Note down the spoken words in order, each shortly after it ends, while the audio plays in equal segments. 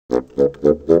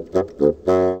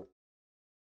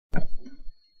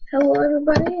Hello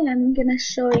everybody, I'm gonna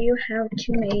show you how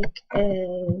to make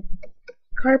a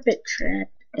carpet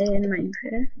trap in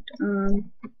Minecraft.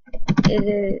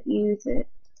 It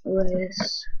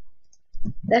was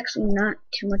actually not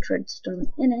too much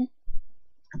redstone in it.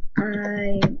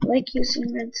 I like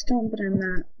using redstone, but I'm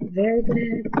not very good at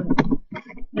it. But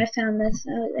when I found this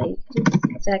out,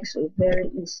 it's actually very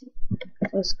easy.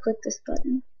 So just click this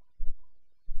button,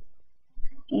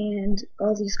 and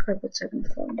all these carpets are gonna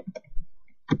fall.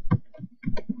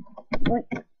 What?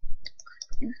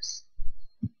 Yes.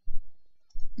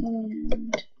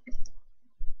 And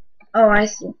oh, I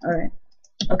see. Alright.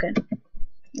 Okay.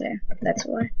 There. That's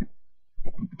why.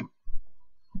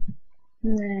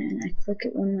 And then I click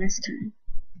it one last time.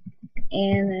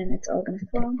 And then it's all gonna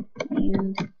fall.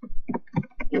 And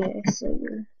yeah, so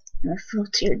you're gonna fall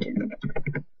to your doom.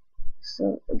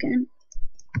 So again,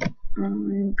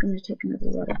 I'm gonna take another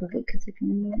water bucket because I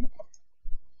can need it.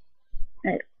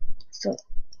 Alright. So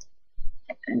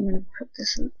I'm gonna put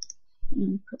this up. I'm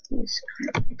gonna put these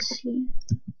carpets here.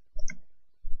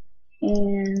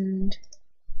 And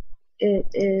it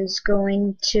is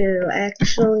going to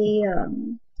actually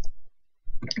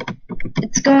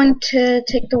it's going to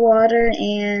take the water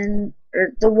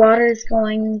or the water is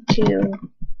going to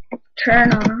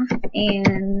turn off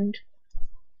and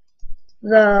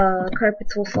the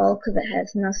carpets will fall because it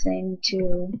has nothing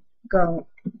to go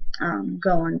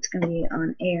on. It's going to be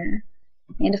on air,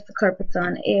 and if the carpet's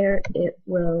on air, it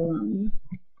will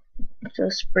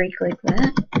just break like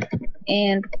that.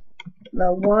 And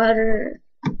the water,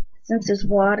 since there's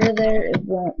water there, it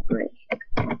won't break.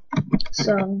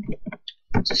 So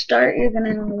to start, you're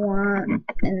going to want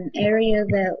an area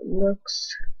that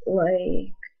looks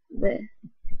like this.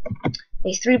 A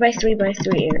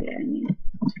 3x3x3 area, I mean.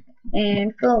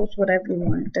 And fill with whatever you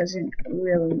want, it doesn't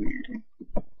really matter.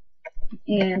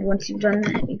 And once you've done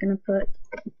that, you're going to put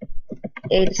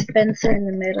a dispenser in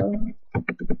the middle.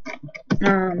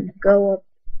 Go up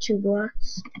 2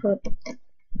 blocks, put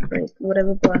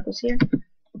whatever block was here.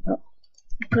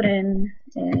 Put in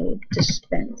a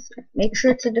dispenser. Make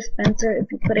sure it's a dispenser.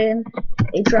 If you put in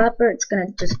a dropper, it's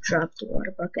gonna just drop the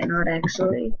water bucket, not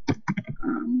actually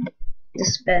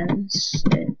dispense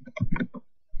it.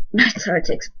 It's hard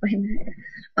to explain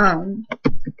that.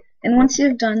 And once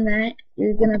you've done that,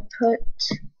 you're gonna put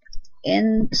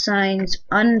in signs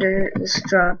under this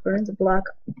dropper, the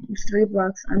 3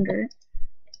 blocks under it,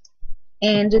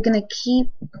 and you're gonna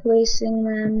keep placing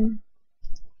them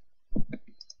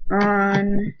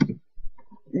on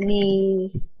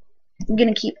the. I'm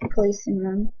gonna keep placing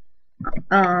them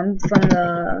from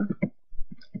the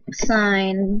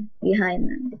sign behind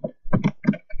them.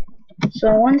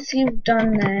 So once you've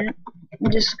done that,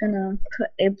 I'm just gonna put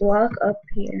a block up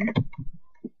here.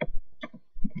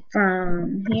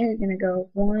 From here, you're gonna go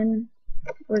 1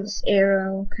 where this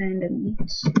arrow kind of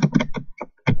meets,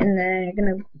 and then you're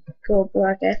gonna go a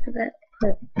block after that.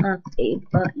 Put up a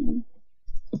button.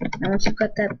 Now once you've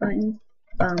got that button,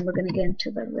 we're gonna get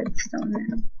into the redstone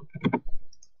now.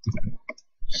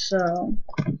 So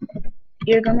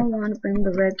you're gonna want to bring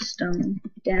the redstone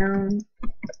down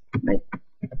like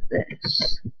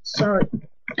this. So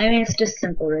I mean, it's just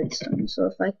simple redstone. So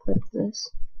if I click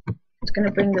this, it's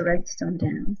gonna bring the redstone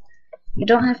down. You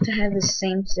don't have to have the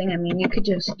same thing. I mean, you could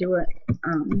just do it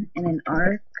in an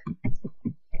arc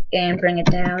and bring it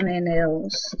down, and it'll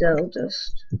still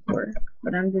just work.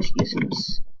 But I'm just using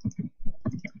this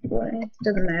way.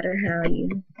 Doesn't matter how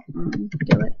you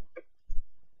do it.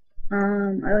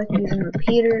 I like using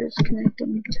repeaters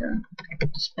connecting to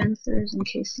dispensers in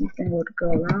case something would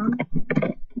go wrong.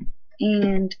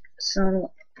 And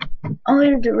so all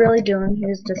you're really doing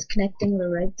here is just connecting the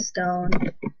redstone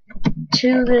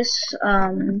to this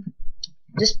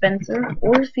dispenser.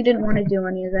 Or if you didn't want to do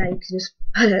any of that, you could just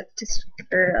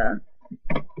put a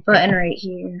button right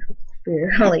here if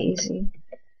you're really easy.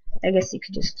 I guess you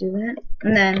could just do that.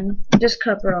 And then just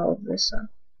cover all of this up.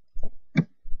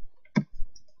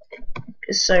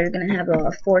 So you're going to have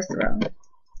a 4th row.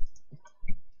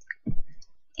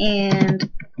 And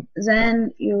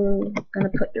then you're going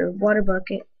to put your water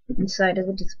bucket inside of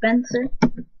the dispenser.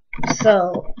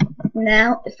 So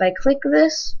now if I click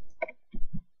this,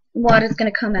 water's going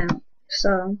to come out.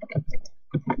 So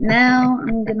now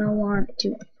I'm going to want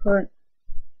to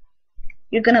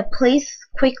you're going to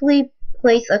quickly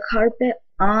place a carpet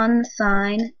on the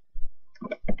sign.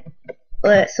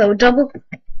 So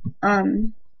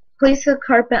place a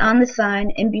carpet on the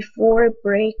sign, and before it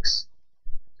breaks,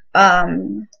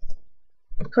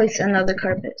 place another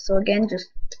carpet. So again,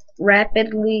 just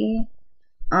rapidly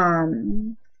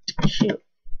shoot.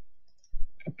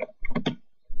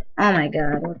 Oh my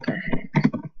god, what the heck.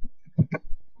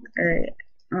 Alright,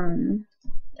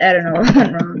 I don't know what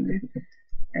went wrong there.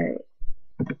 Alright.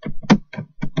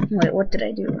 Wait, what did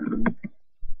I do wrong?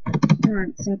 I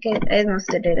think I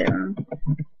must have did it wrong.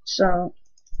 So,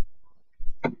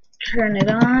 turn it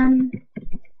on,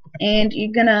 and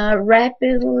you're gonna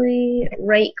rapidly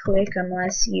right click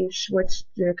unless you switch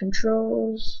your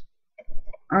controls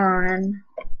on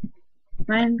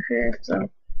Minecraft.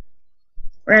 So,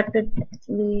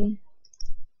 rapidly.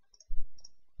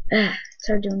 It's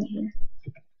hard doing it here.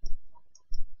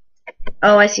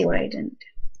 Oh, I see what I didn't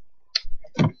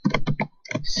do.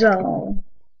 So,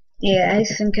 yeah, I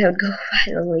think I would go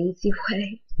by the lazy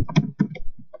way,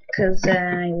 because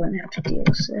then I wouldn't have to deal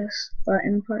with this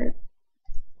button part.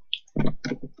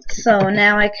 So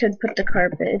now I could put the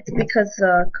carpet. It's because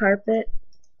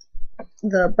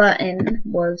the button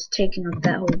was taking up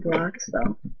that whole block,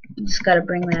 so you just gotta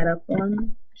bring that up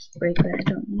one. Just break that, I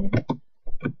don't need it.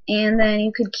 And then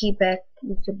you could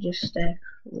just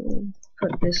actually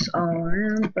put this all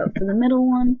around, but for the middle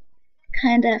one,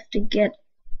 kinda have to get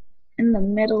in the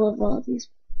middle of all these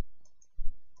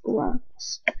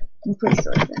blocks and place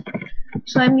it like that.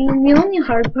 So I mean, the only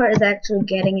hard part is actually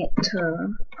getting it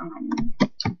to,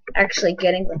 actually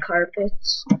getting the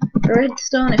carpets.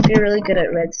 Redstone, if you're really good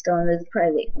at redstone, is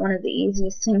probably one of the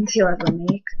easiest things you'll ever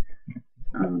make.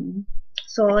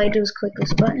 So all I do is click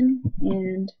this button,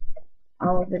 and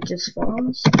all of it just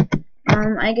falls.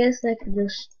 I guess I could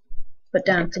just put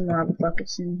down some lava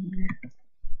buckets in here.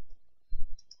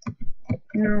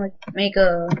 You know, like make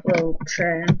a little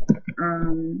trap.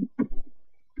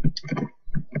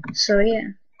 So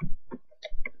yeah,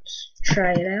 let's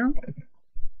try it out.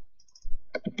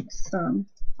 So,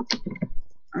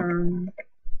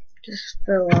 just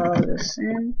fill all of this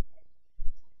in,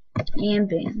 and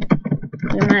bam,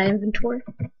 clear my inventory,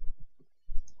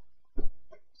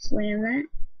 slam that,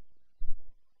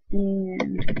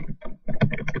 and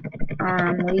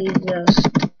we just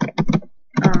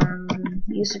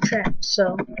use a trap.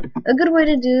 So a good way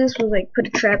to do this was like put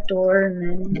a trap door and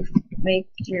then you make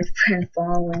your friend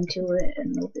fall into it,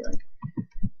 and they'll be like,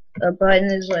 a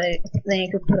button is like, then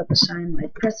you could put up a sign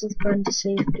like press this button to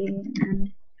safety, and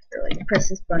then, or like press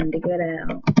this button to get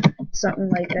out, something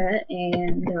like that,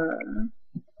 and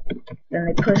then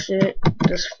they push it,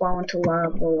 just fall into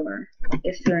lava, or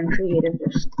if you're in creative,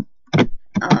 just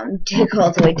dig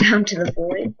all the way down to the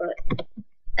void. But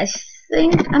I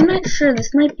think, I'm not sure,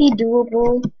 this might be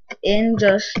doable in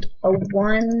just a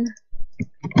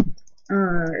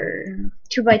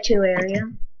 2x2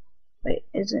 area. Wait,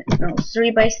 is it? No,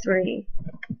 3x3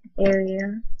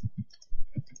 area.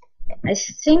 I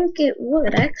think it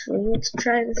would, actually. Let's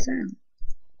try this out.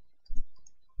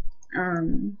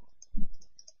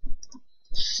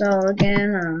 So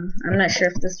again, I'm not sure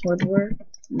if this would work.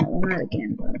 No, not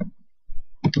again, but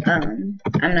I'm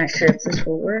not sure if this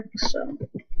will work, so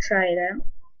try it out.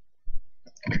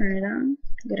 Turn it on,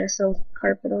 get ourselves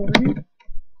carpet over here.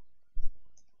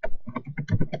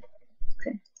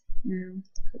 Okay, now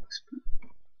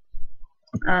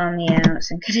yeah, I don't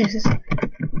think it is.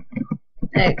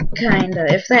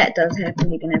 Kinda, if that does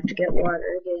happen, you're gonna have to get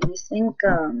water again. I think,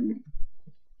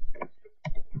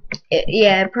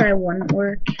 yeah, it probably wouldn't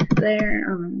work there,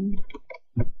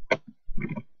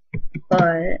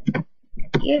 but,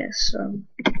 yeah, so,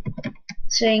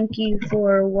 thank you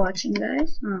for watching,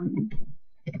 guys.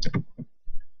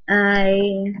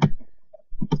 I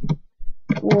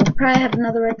will probably have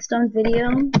another redstone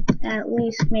video, at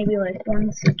least maybe like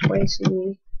once or twice a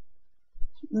week.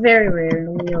 Very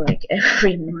rarely, like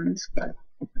every month, but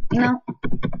you know,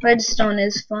 redstone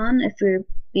is fun if you're a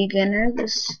beginner.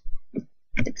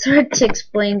 It's hard to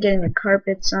explain getting the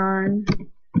carpets on,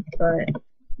 but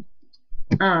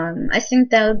I think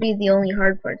that would be the only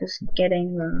hard part, just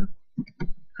getting the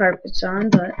carpets on.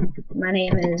 But my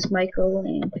name is Michael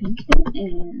and Pinky,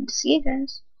 and see you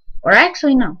guys. Or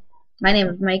actually, no, my name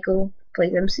is Michael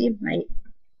Plays MC. My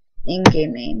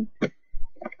in-game name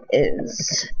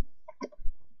is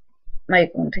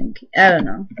Michael and Pinky. I don't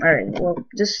know. Alright, well,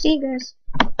 just see you guys.